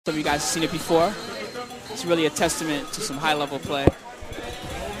Some of you guys have seen it before. It's really a testament to some high-level play.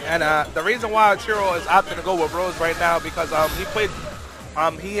 And the reason why Chiro is opting to go with Rose right now because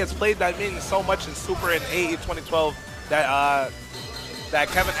he has played Dieminion so much in Super and AE 2012 that that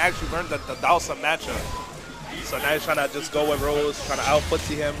Kevin actually learned the Dalsa matchup. So now he's trying to just go with Rose, trying to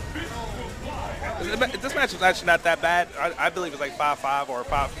out-footsie him. This match is actually not that bad. I believe it's like 5-5 or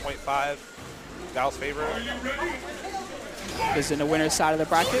 5.5. Dal's favor. Is in the winner's side of the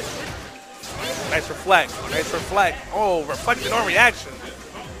bracket. Nice reflect. Nice reflect. Oh, reflected on reaction.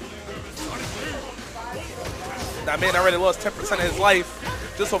 That man already lost 10% of his life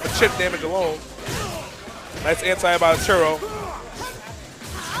just over chip damage alone. Nice anti by Chiro.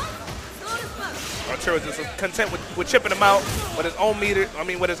 Chiro just content with chipping him out with his own meter.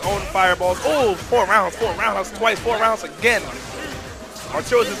 With his own fireballs. Oh, 4 rounds twice, 4 rounds again.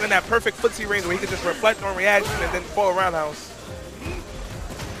 Arturo's just in that perfect footsie range where he can just reflect on reaction and then 4 roundhouse.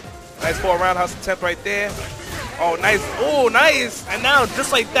 Nice 4 roundhouse attempt right there. Oh, nice. Oh, nice. And now,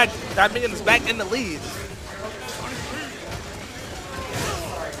 just like that, Dieminion is back in the lead.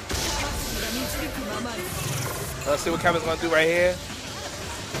 Let's see what Kevin's going to do right here.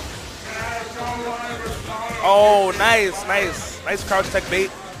 Oh, nice, nice. Nice crouch tech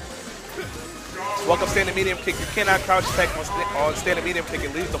bait. Welcome standing medium kick. You cannot crouch tech on standing medium kick.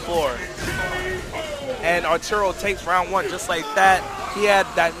 It leaves the floor. And Arturo takes round 1 just like that. He had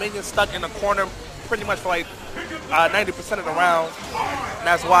that minion stuck in the corner pretty much for like 90% of the round. And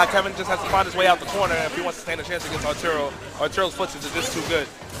that's why Kevin just has to find his way out the corner if he wants to stand a chance against Arturo. Arturo's footage is just too good.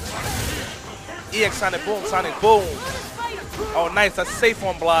 EX Sonic Boom, Sonic Boom. Oh, nice. That's safe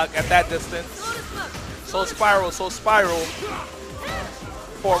on block at that distance. So spiral, so spiral.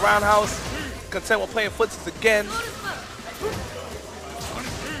 For a roundhouse. Content with playing footsies again.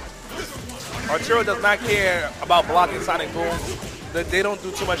 Arturo does not care about blocking Sonic Boom. They don't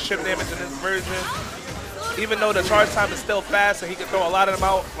do too much chip damage in this version. Even though the charge time is still fast and he can throw a lot of them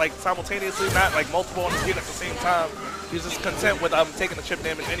out like simultaneously, not like multiple on the screen at the same time. He's just content with taking the chip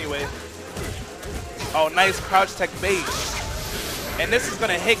damage anyway. Oh, nice crouch tech bait. And this is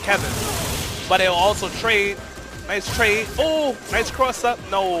gonna hit Kevin. But it'll also trade. Nice trade. Oh, nice cross up.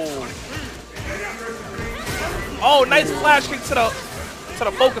 No. Oh, nice flash kick to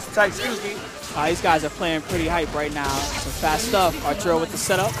the focus attack, excuse me. These guys are playing pretty hype right now. Some fast stuff. Arturo with the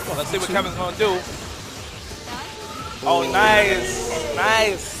setup. Well, let's see what Kevin's going to do. Oh, nice.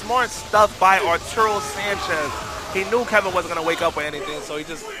 Nice. Smart stuff by Arturo Sanchez. He knew Kevin wasn't going to wake up or anything, so he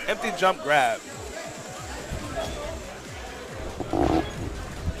just empty jump grab.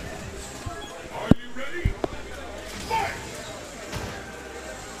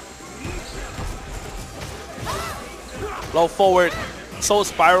 Low forward, soul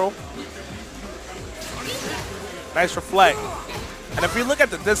spiral. Nice reflect. And if you look at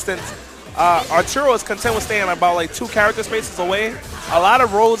the distance, Arturo is content with staying about like 2 character spaces away. A lot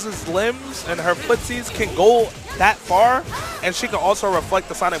of Rose's limbs and her footsies can go that far, and she can also reflect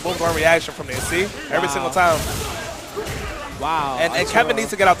the Sonic Boom on reaction from there, see? Every single time. Wow. And Kevin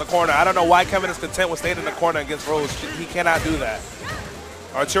needs to get out the corner. I don't know why Kevin is content with staying in the corner against Rose. He cannot do that.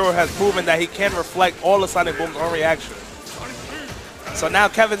 Arturo has proven that he can reflect all the Sonic Booms on reaction. So now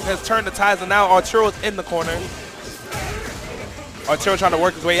Kevin has turned the tides, and now Arturo's in the corner. Arturo trying to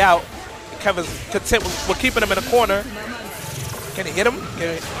work his way out. Kevin's content with keeping him in the corner. Can he hit him?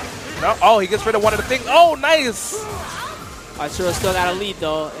 No. Oh, he gets rid of one of the things. Oh, nice. Arturo still got a lead,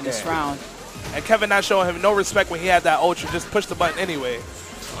 though, in this round. And Kevin not showing him no respect when he had that ultra. Just push the button anyway.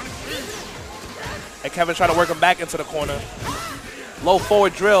 And Kevin trying to work him back into the corner. Low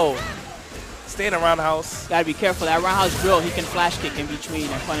forward drill. Stay in a roundhouse. Gotta be careful. That roundhouse drill, he can flash kick in between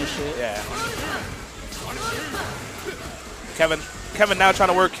and punish it. Yeah. Kevin now trying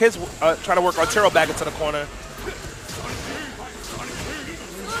to work Arturo back into the corner.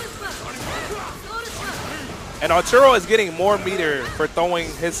 And Arturo is getting more meter for throwing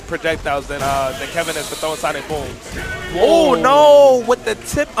his projectiles than Kevin is for throwing Sonic Booms. Oh no! With the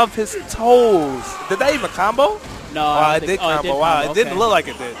tip of his toes. Did that even combo? No, it did combo. Wow, it didn't look like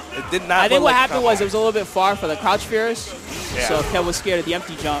it did. It did not. I think what happened combo. was it was a little bit far for the crouch fears. Yeah. So Kev was scared of the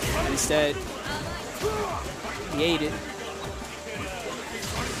empty jump, and instead he ate it.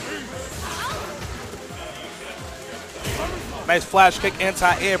 Nice flash kick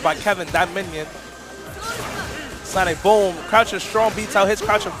anti-air by Kevin Dieminion. Sonic Boom. Crouching strong beats out his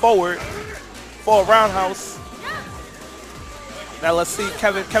crouching forward for a roundhouse. Now let's see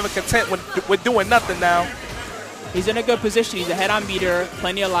Kevin content with doing nothing now. He's in a good position. He's ahead on meter,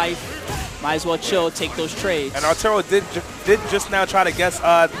 plenty of life. Might as well chill, take those trades. And Arturo did just now try to guess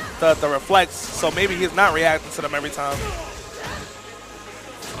the reflects, so maybe he's not reacting to them every time.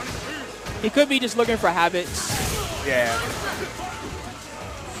 He could be just looking for habits. Yeah.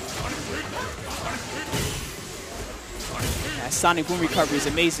 That Sonic Boom recovery is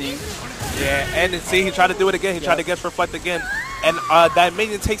amazing. Yeah, and see, he tried to do it again. He tried to get reflect again. And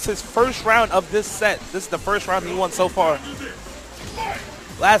Dieminion takes his first round of this set. This is the first round he won so far.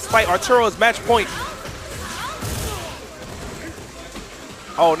 Last fight, Arturo's match point.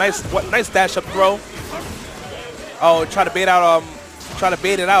 Oh, nice dash up throw. Oh, try to bait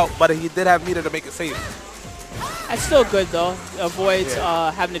it out, but he did have meter to make it safe. That's still good though. Avoids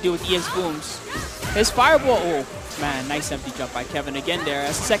having to deal with EX booms. His fireball. Oh man, nice empty jump by Kevin again there.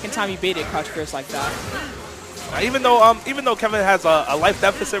 That's the second time he baited crouch first like that. Even though Kevin has a life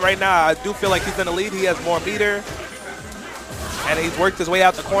deficit right now, I do feel like he's in the lead. He has more meter, and he's worked his way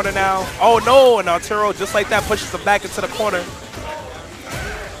out the corner now. Oh no, and Arturo just like that pushes him back into the corner.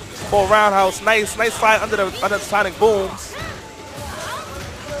 Full roundhouse, nice slide under the Sonic Booms.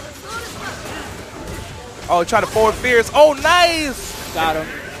 Oh, try to forward fierce. Oh, nice. Got him.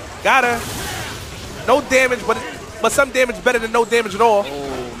 Got her. No damage, but some damage better than no damage at all.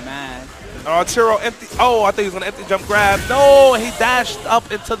 Oh man. Arturo empty. Oh, I thought he was gonna empty jump grab. No, he dashed up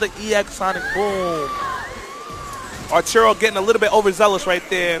into the EX Sonic Boom. Arturo getting a little bit overzealous right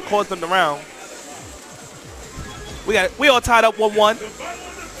there and caused him the round. We all tied up 1-1.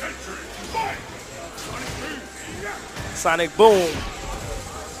 Sonic Boom.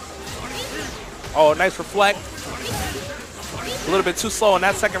 Oh, nice reflect. A little bit too slow on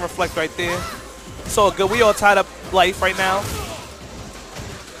that second reflect right there. So good. We all tied up life right now.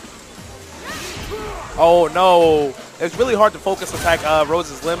 Oh no. It's really hard to focus attack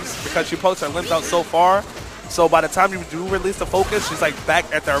Rose's limbs because she pokes her limbs out so far. So by the time you do release the focus, she's like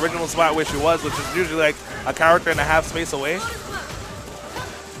back at the original spot where she was, which is usually like a character and a half space away.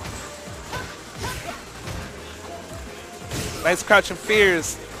 Nice crouching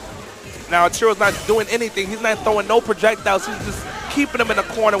fears. Now Arturo's not doing anything. He's not throwing no projectiles. He's just keeping him in the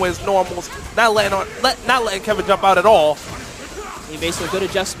corner with his normals. Not letting Kevin jump out at all. He made some good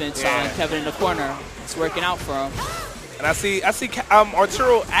adjustments on Kevin in the corner. It's working out for him. And I see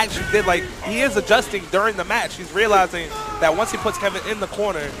Arturo actually did, like, he is adjusting during the match. He's realizing that once he puts Kevin in the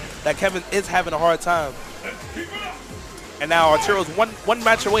corner, that Kevin is having a hard time. And now Arturo's one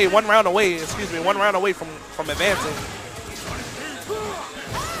round away from advancing.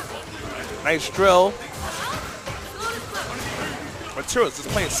 Nice drill. Arturo's just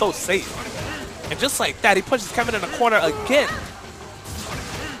playing so safe. And just like that, he pushes Kevin in the corner again.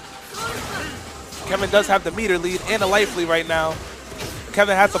 Kevin does have the meter lead and a life lead right now.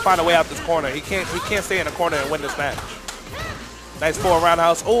 Kevin has to find a way out this corner. He can't stay in the corner and win this match. Nice forward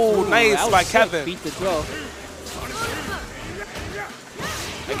roundhouse. Oh, nice by Kevin. Beat the throw.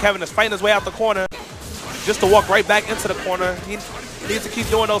 And Kevin is fighting his way out the corner just to walk right back into the corner. He needs to keep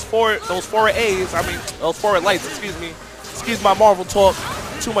doing those forward A's. I mean, those forward lights, excuse me. Excuse my Marvel talk.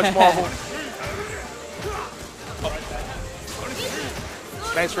 Too much Marvel.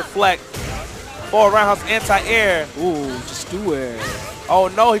 Nice reflect. Forward roundhouse anti-air. Ooh, just do it. Oh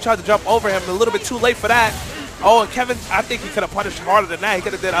no, he tried to jump over him. A little bit too late for that. Oh, and Kevin, I think he could have punished harder than that. He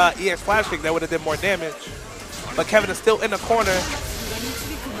could have did EX flash kick. That would have did more damage. But Kevin is still in the corner.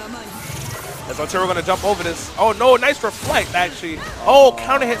 Is Arturo going to jump over this? Oh no, nice reflect actually. Oh,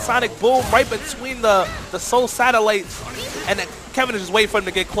 counter hit Sonic Boom right between the Soul Satellites. And then Kevin is just waiting for him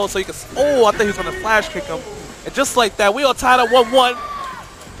to get close so he can, oh, I thought he was going to flash kick him. And just like that, we all tied up 1-1.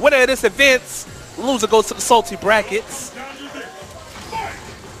 Winner of this event, loser goes to the salty brackets.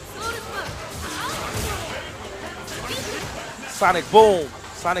 Sonic Boom.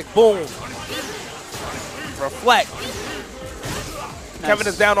 Sonic Boom. Reflect. Nice. Kevin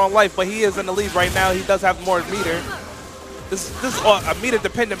is down on life, but he is in the lead right now. He does have more meter. This is a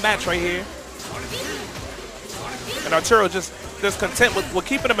meter-dependent match right here. And Arturo just content with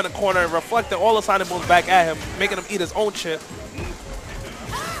keeping him in the corner and reflecting all the Sonic Booms back at him, making him eat his own chip.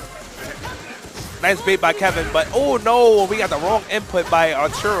 Nice bait by Kevin, but oh no, we got the wrong input by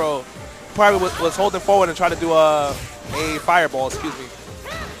Arturo. Probably was holding forward and trying to do a fireball, excuse me.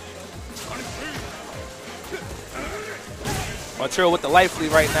 Arturo with the life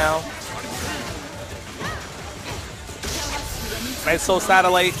lead right now. Nice Soul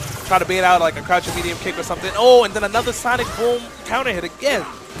Satellite. Try to bait out like a crouching medium kick or something. Oh, and then another Sonic Boom counter hit again.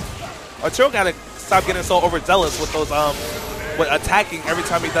 Arturo gotta stop getting so overzealous with those with attacking every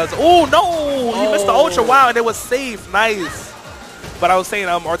time he does. Oh no! He missed the ultra. Wow, and it was safe. Nice. But I was saying,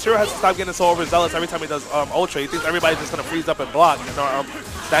 Arturo has to stop getting so overzealous every time he does ultra. He thinks everybody's just gonna freeze up and block. And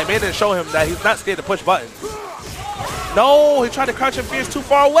Dieminion didn't show him that he's not scared to push buttons. No, he tried to crouch and fierce too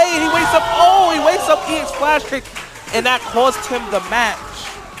far away. He wakes up. Oh, he wakes up EX flash kick, and that cost him the match.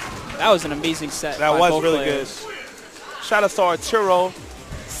 That was an amazing set. That by was both really players. good. Shout out to Arturo.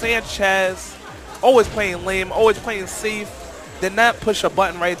 Sanchez, always playing lame, always playing safe. Did not push a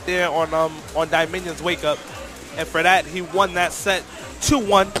button right there on Dieminion's wake up. And for that, he won that set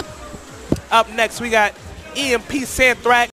 2-1. Up next, we got EMP Santhrak